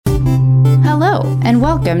Hello, and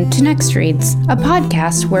welcome to Next Reads, a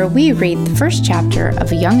podcast where we read the first chapter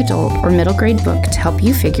of a young adult or middle grade book to help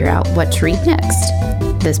you figure out what to read next.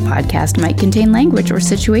 This podcast might contain language or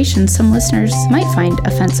situations some listeners might find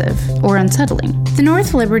offensive or unsettling. The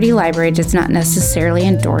North Liberty Library does not necessarily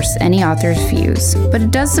endorse any author's views, but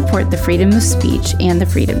it does support the freedom of speech and the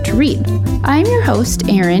freedom to read. I'm your host,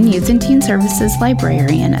 Erin, Youth and Teen Services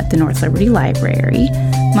Librarian at the North Liberty Library.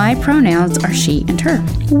 My pronouns are she and her.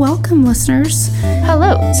 Welcome, listeners.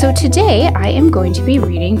 Hello. So today I am going to be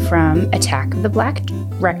reading from Attack of the Black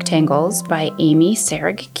Rectangles by Amy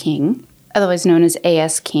Sarag King, otherwise known as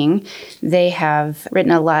A.S. King. They have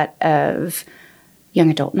written a lot of young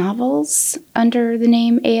adult novels under the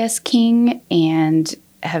name A.S. King and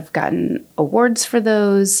have gotten awards for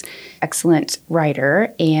those. Excellent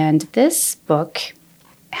writer. And this book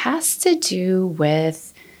has to do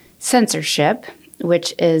with censorship,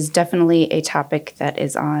 which is definitely a topic that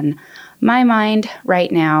is on my mind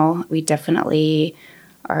right now. We definitely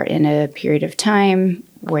are in a period of time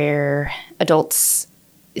where adults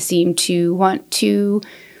seem to want to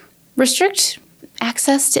restrict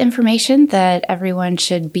access to information that everyone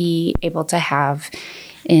should be able to have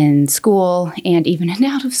in school and even in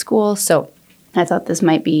out of school. So I thought this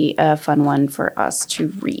might be a fun one for us to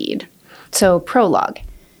read. So prologue,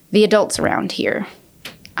 the adults around here.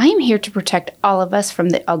 I am here to protect all of us from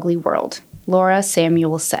the ugly world. Laura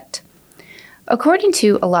Samuel Sett. According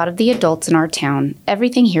to a lot of the adults in our town,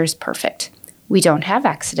 everything here is perfect. We don't have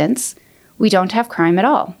accidents. We don't have crime at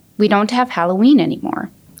all. We don't have Halloween anymore,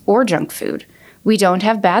 or junk food. We don't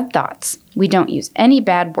have bad thoughts. We don't use any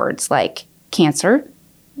bad words like cancer,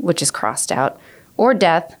 which is crossed out, or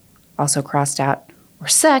death, also crossed out, or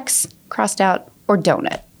sex, crossed out, or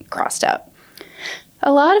donut, crossed out.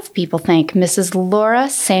 A lot of people thank Mrs. Laura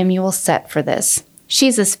Samuel Sett for this.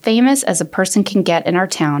 She's as famous as a person can get in our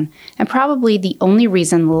town, and probably the only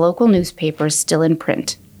reason the local newspaper is still in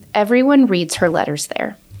print. Everyone reads her letters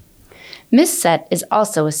there. Miss Sett is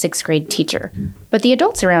also a sixth grade teacher, but the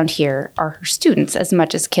adults around here are her students as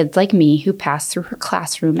much as kids like me who pass through her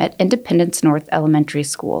classroom at Independence North Elementary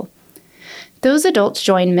School. Those adults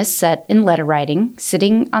join Miss Sett in letter writing,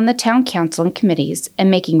 sitting on the town council and committees,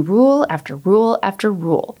 and making rule after rule after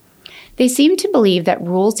rule. They seem to believe that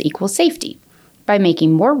rules equal safety. By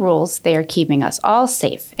making more rules, they are keeping us all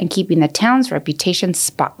safe and keeping the town's reputation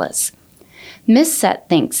spotless. Miss Sett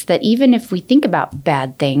thinks that even if we think about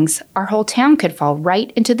bad things, our whole town could fall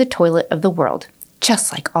right into the toilet of the world,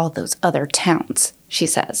 just like all those other towns, she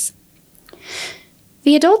says.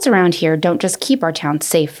 The adults around here don't just keep our town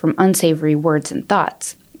safe from unsavory words and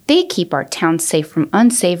thoughts. They keep our town safe from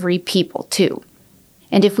unsavory people, too.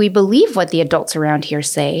 And if we believe what the adults around here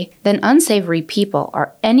say, then unsavory people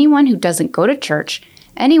are anyone who doesn't go to church,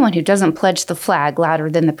 anyone who doesn't pledge the flag louder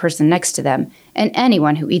than the person next to them, and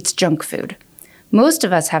anyone who eats junk food. Most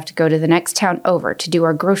of us have to go to the next town over to do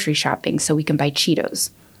our grocery shopping so we can buy Cheetos.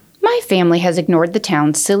 My family has ignored the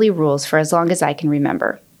town's silly rules for as long as I can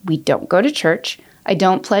remember. We don't go to church, I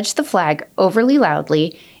don't pledge the flag overly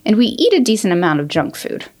loudly, and we eat a decent amount of junk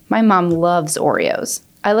food. My mom loves Oreos.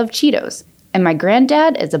 I love Cheetos. And my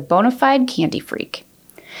granddad is a bona fide candy freak.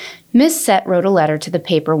 Miss Sett wrote a letter to the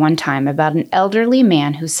paper one time about an elderly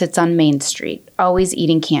man who sits on Main Street, always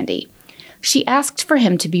eating candy. She asked for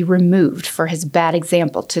him to be removed for his bad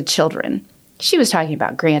example to children. She was talking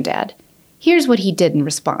about Granddad. Here's what he did in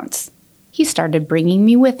response. He started bringing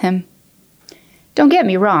me with him. Don't get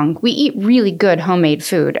me wrong, we eat really good homemade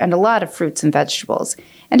food and a lot of fruits and vegetables,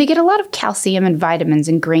 and to get a lot of calcium and vitamins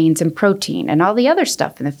and grains and protein and all the other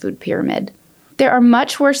stuff in the food pyramid. There are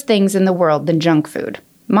much worse things in the world than junk food.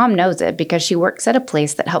 Mom knows it because she works at a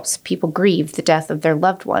place that helps people grieve the death of their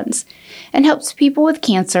loved ones and helps people with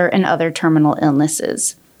cancer and other terminal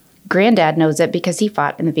illnesses. Granddad knows it because he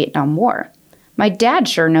fought in the Vietnam War. My dad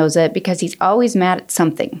sure knows it because he's always mad at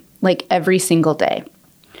something, like every single day.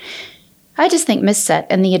 I just think Miss Sett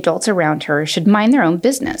and the adults around her should mind their own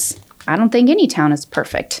business. I don't think any town is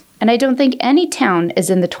perfect, and I don't think any town is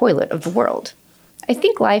in the toilet of the world. I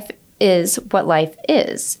think life is what life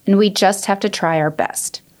is, and we just have to try our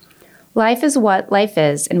best. Life is what life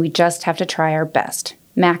is, and we just have to try our best.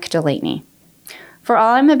 Mac Delaney. For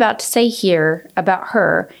all I'm about to say here about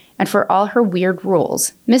her, and for all her weird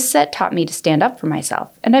rules, Miss Sett taught me to stand up for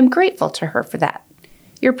myself, and I'm grateful to her for that.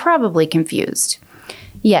 You're probably confused.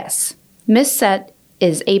 Yes, Miss Sett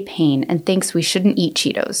is a pain and thinks we shouldn't eat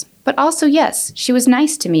Cheetos. But also, yes, she was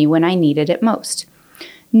nice to me when I needed it most.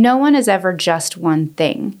 No one is ever just one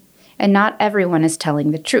thing, and not everyone is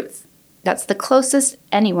telling the truth. That's the closest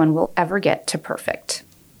anyone will ever get to perfect.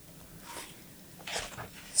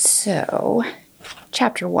 So,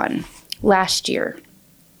 Chapter 1. Last year,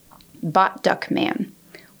 Bot Duck Man.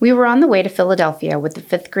 We were on the way to Philadelphia with the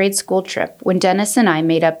 5th grade school trip when Dennis and I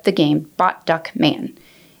made up the game Bot Duck Man.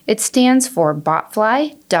 It stands for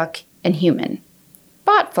botfly, duck, and human.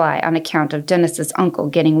 Botfly on account of Dennis's uncle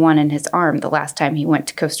getting one in his arm the last time he went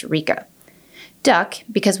to Costa Rica. Duck,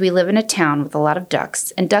 because we live in a town with a lot of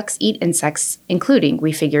ducks, and ducks eat insects, including,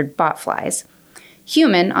 we figured, botflies.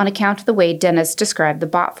 Human, on account of the way Dennis described the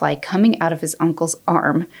botfly coming out of his uncle's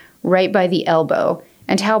arm, right by the elbow,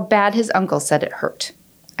 and how bad his uncle said it hurt.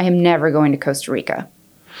 I am never going to Costa Rica.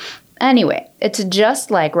 Anyway, it's just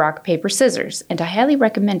like rock, paper, scissors, and I highly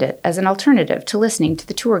recommend it as an alternative to listening to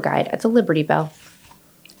the tour guide at the Liberty Bell.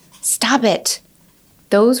 Stop it!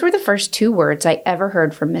 Those were the first 2 words I ever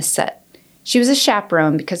heard from Miss Sett. She was a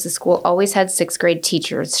chaperone because the school always had 6th grade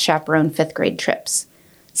teachers chaperone 5th grade trips.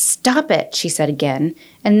 Stop it, she said again,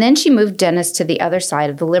 and then she moved Dennis to the other side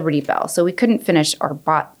of the Liberty Bell so we couldn't finish our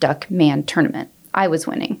Bot Duck Man tournament. I was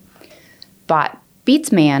winning. Bot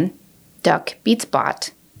beats man, duck beats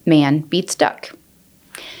bot, man beats duck.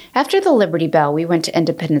 After the Liberty Bell, we went to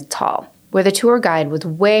Independence Hall, where the tour guide was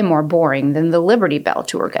way more boring than the Liberty Bell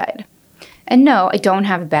tour guide. And no, I don't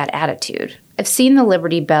have a bad attitude. I've seen the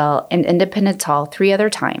Liberty Bell and Independence Hall 3 other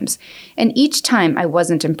times, and each time I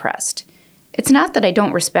wasn't impressed. It's not that I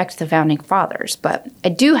don't respect the Founding Fathers, but I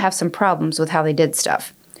do have some problems with how they did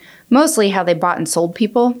stuff. Mostly how they bought and sold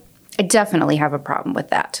people. I definitely have a problem with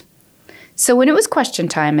that. So when it was question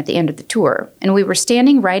time at the end of the tour, and we were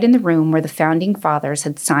standing right in the room where the Founding Fathers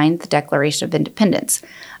had signed the Declaration of Independence,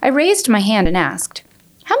 I raised my hand and asked,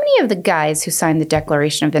 "How many of the guys who signed the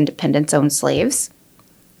Declaration of Independence owned slaves?"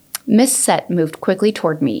 Miss Sett moved quickly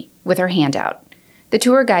toward me with her hand out. The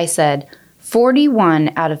tour guy said,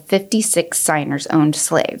 41 out of 56 signers owned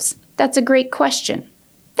slaves. That's a great question.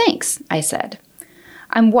 Thanks, I said.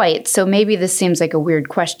 I'm white, so maybe this seems like a weird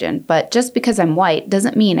question, but just because I'm white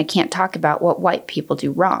doesn't mean I can't talk about what white people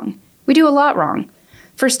do wrong. We do a lot wrong.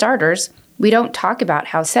 For starters, we don't talk about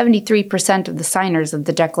how 73% of the signers of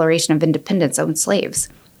the Declaration of Independence owned slaves.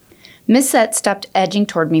 Miss Sett stopped edging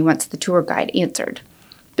toward me once the tour guide answered,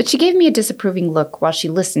 but she gave me a disapproving look while she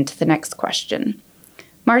listened to the next question.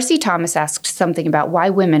 Marcy Thomas asked something about why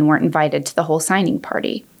women weren't invited to the whole signing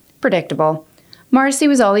party. Predictable. Marcy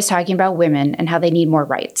was always talking about women and how they need more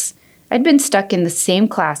rights. I'd been stuck in the same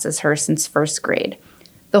class as her since 1st grade.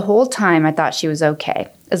 The whole time I thought she was okay,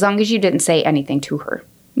 as long as you didn't say anything to her.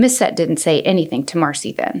 Miss Sett didn't say anything to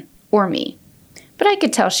Marcy then, or me. But I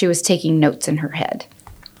could tell she was taking notes in her head.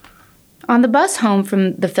 On the bus home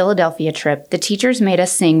from the Philadelphia trip, the teachers made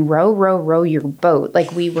us sing Row, Row, Row Your Boat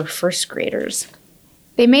like we were 1st graders.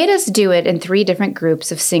 They made us do it in 3 different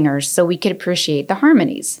groups of singers so we could appreciate the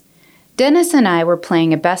harmonies. Dennis and I were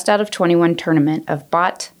playing a best out of 21 tournament of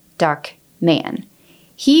Bot, Duck, Man.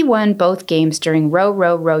 He won both games during Row,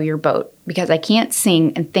 Row, Row Your Boat because I can't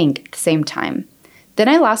sing and think at the same time. Then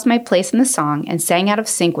I lost my place in the song and sang out of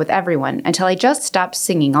sync with everyone until I just stopped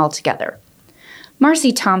singing altogether.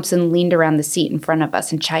 Marcy Thompson leaned around the seat in front of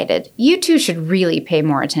us and chided, "You two should really pay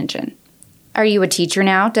more attention." "Are you a teacher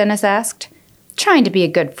now?" Dennis asked. "Trying to be a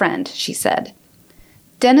good friend," she said.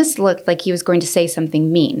 Dennis looked like he was going to say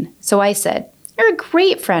something mean, so I said, "You're a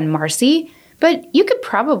great friend, Marcy, but you could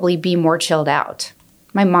probably be more chilled out."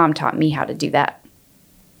 My mom taught me how to do that.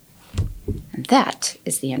 And that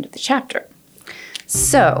is the end of the chapter.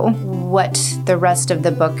 So, what the rest of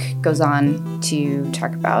the book goes on to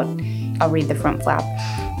talk about, I'll read the front flap.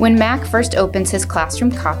 When Mac first opens his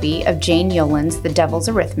classroom copy of Jane Yolen's The Devil's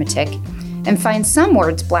Arithmetic and finds some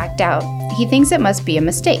words blacked out, he thinks it must be a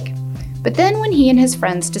mistake. But then when he and his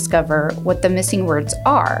friends discover what the missing words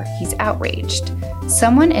are, he's outraged.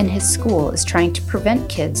 Someone in his school is trying to prevent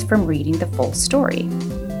kids from reading the full story.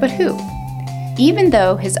 But who? Even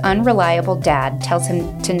though his unreliable dad tells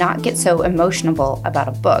him to not get so emotional about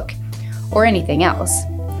a book or anything else,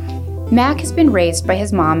 Mac has been raised by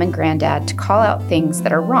his mom and granddad to call out things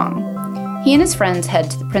that are wrong. He and his friends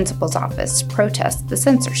head to the principal's office to protest the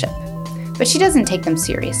censorship, but she doesn't take them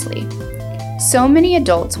seriously. So many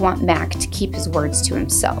adults want Mac to keep his words to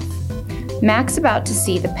himself. Mac's about to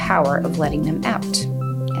see the power of letting them out,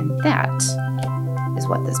 and that is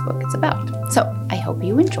what this book is about. So I hope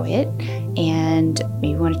you enjoy it, and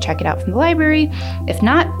maybe want to check it out from the library. If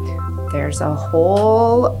not, there's a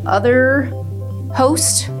whole other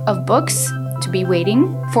host of books to be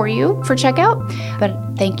waiting for you for checkout. But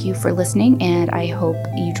thank you for listening, and I hope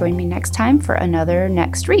you join me next time for another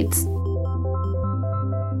Next Reads.